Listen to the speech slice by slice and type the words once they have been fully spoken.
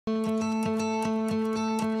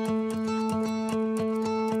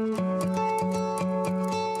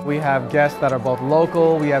We have guests that are both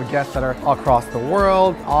local, we have guests that are across the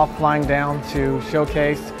world, all flying down to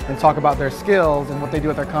showcase and talk about their skills and what they do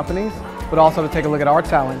at their companies, but also to take a look at our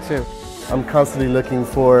talent too. I'm constantly looking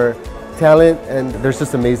for talent, and there's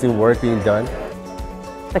just amazing work being done.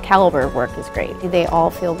 The caliber of work is great. They all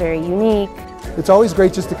feel very unique. It's always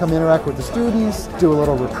great just to come interact with the students, do a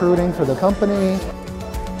little recruiting for the company.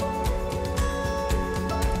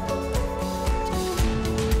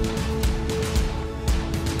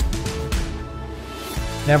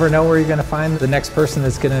 Never know where you're going to find the next person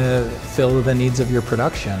that's going to fill the needs of your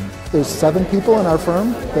production. There's 7 people in our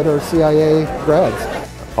firm that are CIA grads.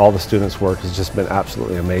 All the students' work has just been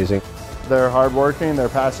absolutely amazing. They're hardworking, they're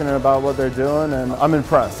passionate about what they're doing, and I'm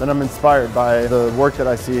impressed and I'm inspired by the work that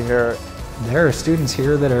I see here. There are students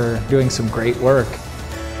here that are doing some great work.